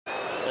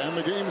And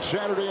the game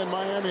Saturday in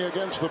Miami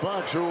against the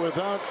Bucks, who are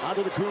without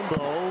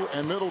Antetokounmpo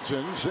and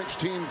Middleton,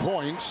 16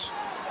 points.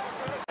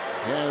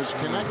 Has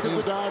connected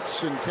the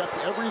dots and kept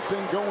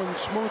everything going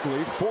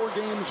smoothly. 4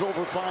 games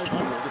over 500.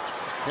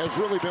 Has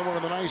really been one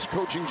of the nice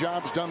coaching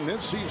jobs done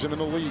this season in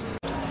the league.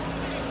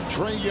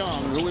 Trae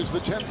Young, who is the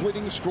 10th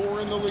leading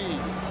scorer in the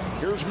league.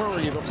 Here's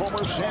Murray, the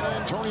former San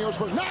Antonio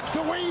Spurs, knocked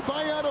away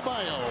by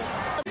Adebayo.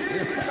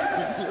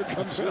 Here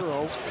comes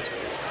Hero.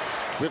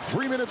 With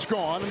 3 minutes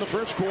gone in the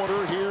first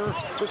quarter here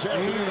this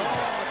afternoon.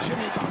 Oh,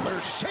 Jimmy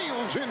Butler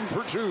sails in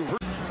for 2.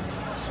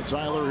 So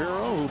Tyler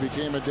Hero, who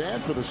became a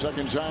dad for the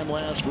 2nd time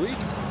last week.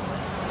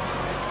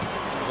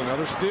 There's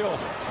another steal.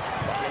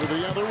 Butler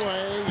the other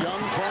way.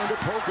 Young trying to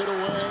poke it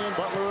away, and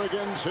Butler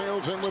again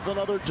sails in with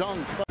another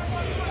dunk.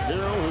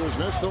 Hero, who has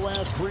missed the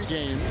last 3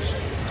 games,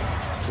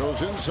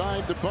 goes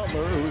inside to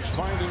Butler, who's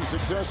finding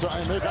success.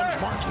 And there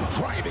comes Martin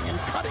driving and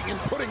cutting and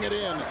putting it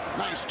in.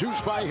 Nice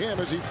deuce by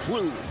him as he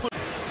flew.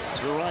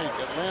 You're right,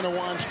 Atlanta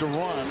wants to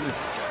run,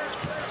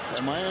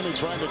 and Miami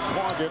trying to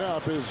clog it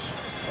up as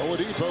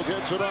Oladipo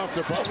gets it off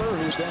to Butler,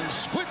 who then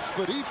splits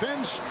the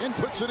defense and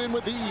puts it in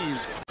with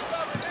ease.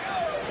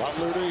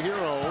 Butler to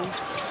Hero.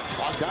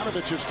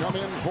 Bogdanovich has come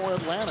in for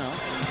Atlanta.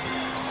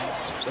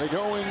 They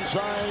go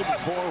inside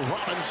for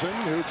Robinson,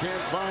 who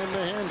can't find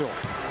the handle.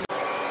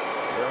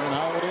 Aaron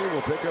Holiday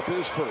will pick up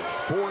his first.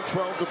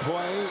 4:12 to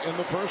play in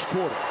the first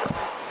quarter.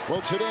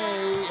 Well,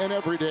 today and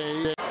every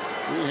day,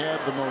 we had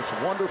the most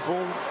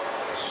wonderful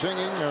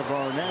singing of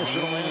our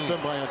national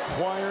anthem by a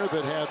choir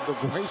that had the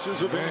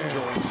voices of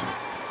angels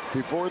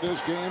before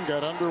this game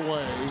got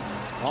underway.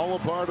 All a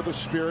part of the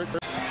spirit.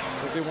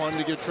 They wanted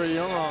to get Trae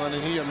Young on,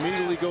 and he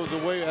immediately goes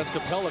away as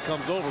Capella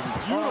comes over.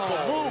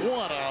 Beautiful move.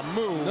 What a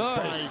move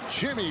by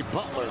Jimmy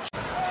Butler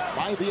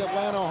by the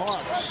Atlanta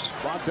Hawks.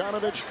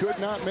 Bogdanovich could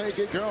not make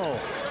it go.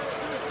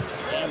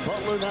 And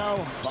Butler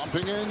now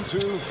bumping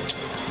into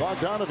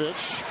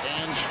Bogdanovich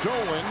and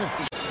stolen.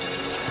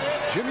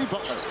 Jimmy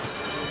Butler.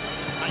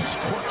 Nice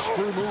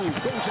corkscrew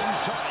move. Goes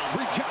inside.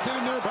 Rejected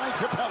in there by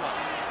Capella.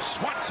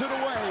 Swats it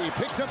away.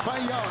 Picked up by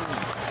Young.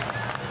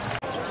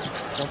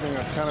 Something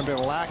that's kind of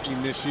been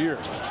lacking this year.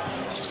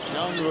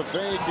 Young to a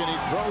fake, and he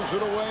throws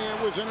it away.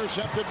 It was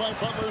intercepted by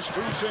Butler.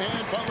 Screws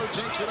ahead. Butler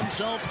takes it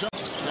himself.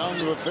 Young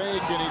to a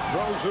fake, and he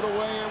throws it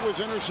away. It was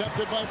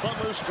intercepted by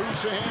Butler.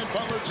 Screws ahead.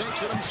 Butler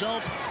takes it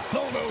himself.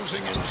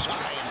 Bulldozing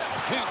inside.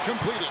 Can't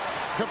complete it.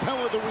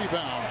 Capella the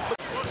rebound.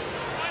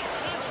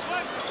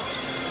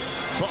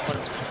 Butler.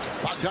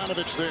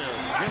 Bogdanovich there.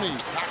 Jimmy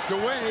knocked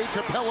away.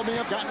 Capella may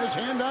have gotten his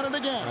hand on it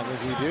again. I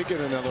think he did get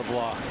another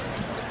block.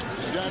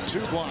 He's got 2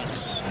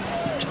 blocks.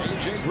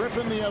 A.J.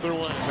 Griffin the other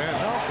way. Man,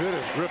 how good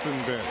has Griffin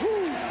been?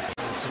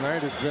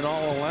 Tonight it's been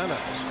all Atlanta.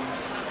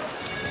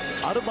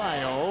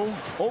 Adebayo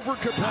over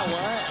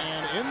Capella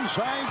and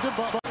inside to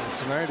Butler.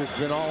 Tonight it's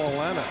been all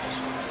Atlanta.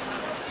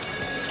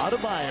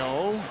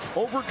 Adebayo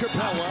over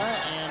Capella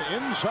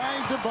and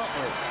inside to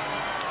Butler.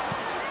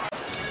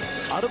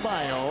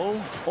 Adebayo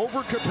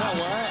over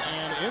Capella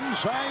and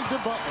inside to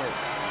Butler.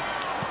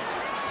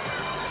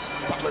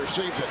 Butler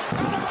saves it.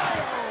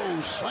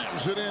 Adebayo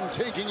slams it in,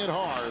 taking it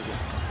hard.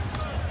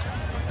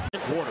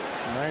 Quarter.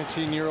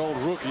 19-year-old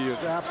rookie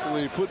is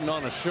absolutely putting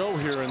on a show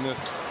here in this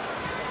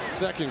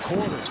second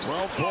quarter.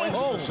 12 points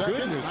in the second.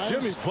 Goodness, nice.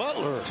 Jimmy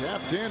Butler.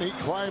 Tapped in, he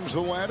climbs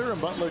the ladder,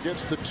 and Butler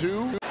gets the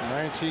 2.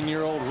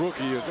 19-year-old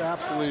rookie is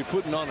absolutely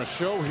putting on a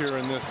show here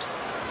in this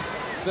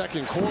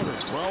second quarter.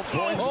 12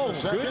 points in the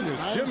second. Goodness,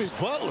 nice. Jimmy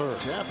Butler.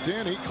 Tapped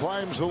in, he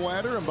climbs the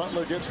ladder, and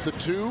Butler gets the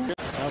 2.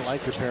 I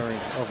like the pairing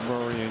of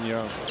Murray and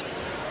Young.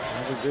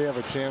 I think they have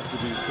a chance to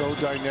be so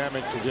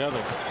dynamic together.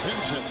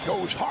 Vincent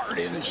goes hard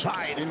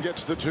inside and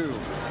gets the 2.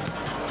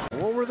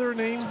 What were their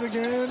names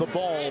again? The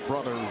Ball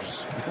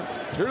brothers.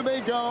 Here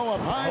they go, up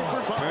high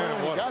for Butler.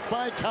 Man, he got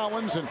by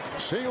Collins and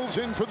sails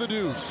in for the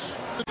deuce.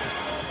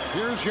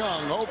 Here's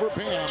Young over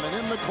Bam and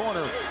in the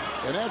corner.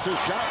 And that's a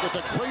shot with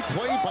a great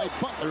play by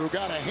Butler, who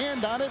got a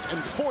hand on it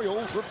and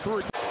foils the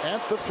 3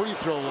 at the free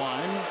throw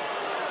line.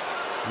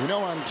 You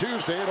know, on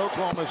Tuesday at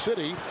Oklahoma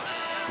City,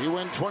 he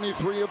went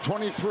 23 of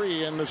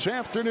 23. And this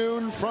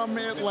afternoon from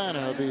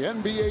Atlanta, the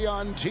NBA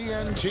on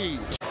TNT.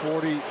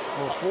 40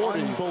 for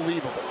 40.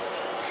 Unbelievable.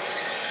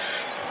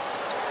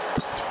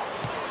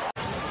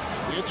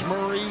 It's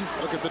Murray.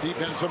 Look at the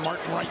defense of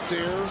Martin right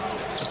there.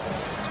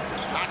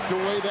 Knocked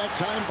away that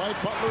time by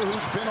Butler,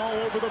 who's been all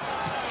over the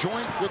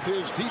joint with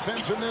his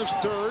defense in this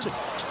third.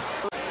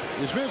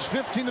 He's missed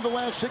 15 of the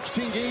last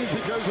 16 games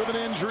because of an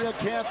injury, a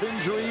calf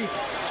injury.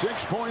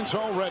 6 points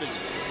already.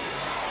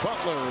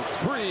 Butler,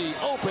 free,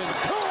 open,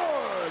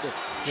 good!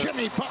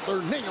 Jimmy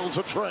Butler nails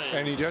a tray.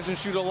 And he doesn't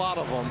shoot a lot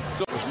of them.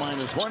 It was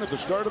 -1 at the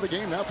start of the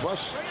game, now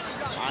plus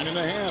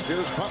 9.5.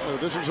 Here's Butler.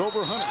 This is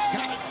over Hunter.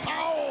 Got it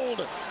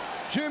fouled!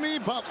 Jimmy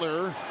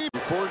Butler.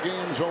 4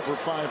 games over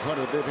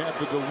 500. They've had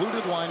the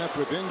diluted lineup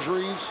with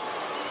injuries.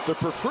 The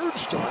preferred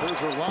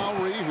starters are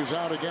Lowry, who's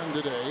out again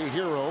today.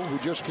 Hero, who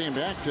just came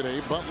back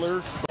today.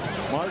 Butler.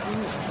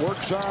 Martin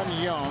works on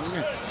Young.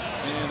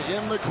 And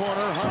in the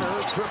corner,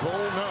 Hunter, triple,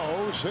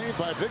 no. Saved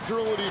by Victor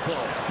Oladipo.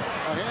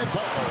 Ahead,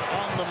 Butler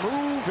on the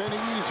move, and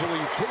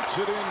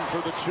puts it in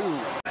for the 2.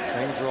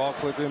 Things are all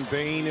clicking.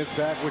 Bain is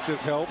back, which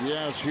has helped.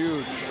 Yes,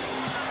 huge.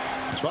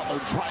 Butler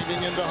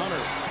driving into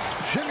Hunter.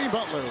 Jimmy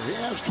Butler, he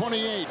has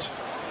 28.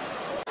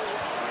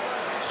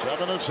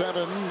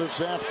 7-7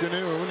 this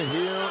afternoon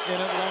here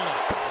in Atlanta.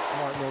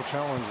 Smart, no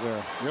challenge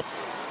there. Yep.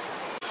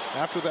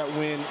 After that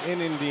win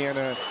in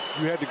Indiana,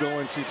 you had to go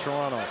into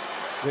Toronto.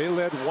 They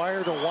led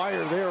wire to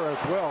wire there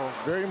as well.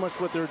 Very much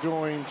what they're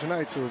doing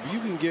tonight. So if you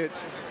can get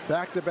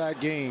back-to-back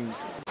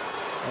games,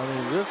 I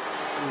mean, this is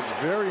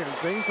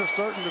things are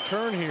starting to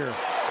turn here.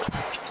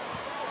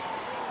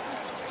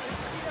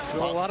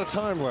 Still a lot of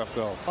time left,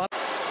 though. Am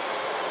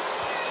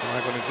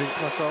I going to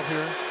jinx myself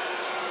here?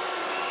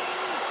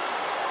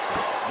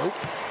 Nope,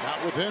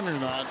 not with him, you're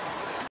not.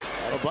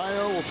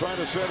 Adebayo will try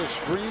to set a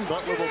screen.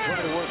 Butler will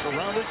try to work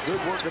around it. Good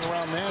working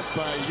around that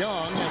by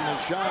Young. And the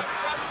shot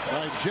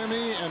by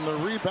Jimmy. And the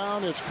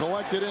rebound is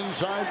collected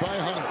inside by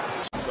Hunter.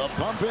 The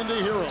bump into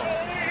Hero.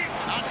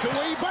 Knocked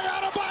away by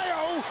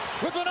Adebayo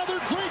with another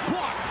great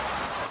block.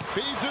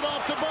 Feeds it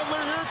off to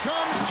Butler. Here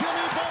comes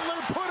Jimmy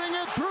Butler putting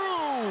it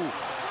through.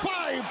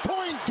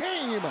 5-point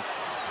game.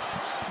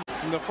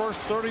 In the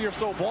first 30 or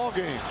so ball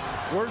games,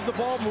 where's the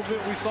ball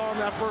movement we saw in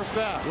that first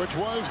half? Which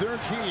was their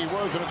key,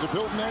 wasn't it, to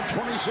building that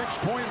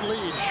 26-point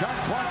lead. Shot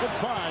clock at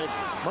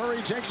 5.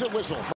 Murray takes a whistle.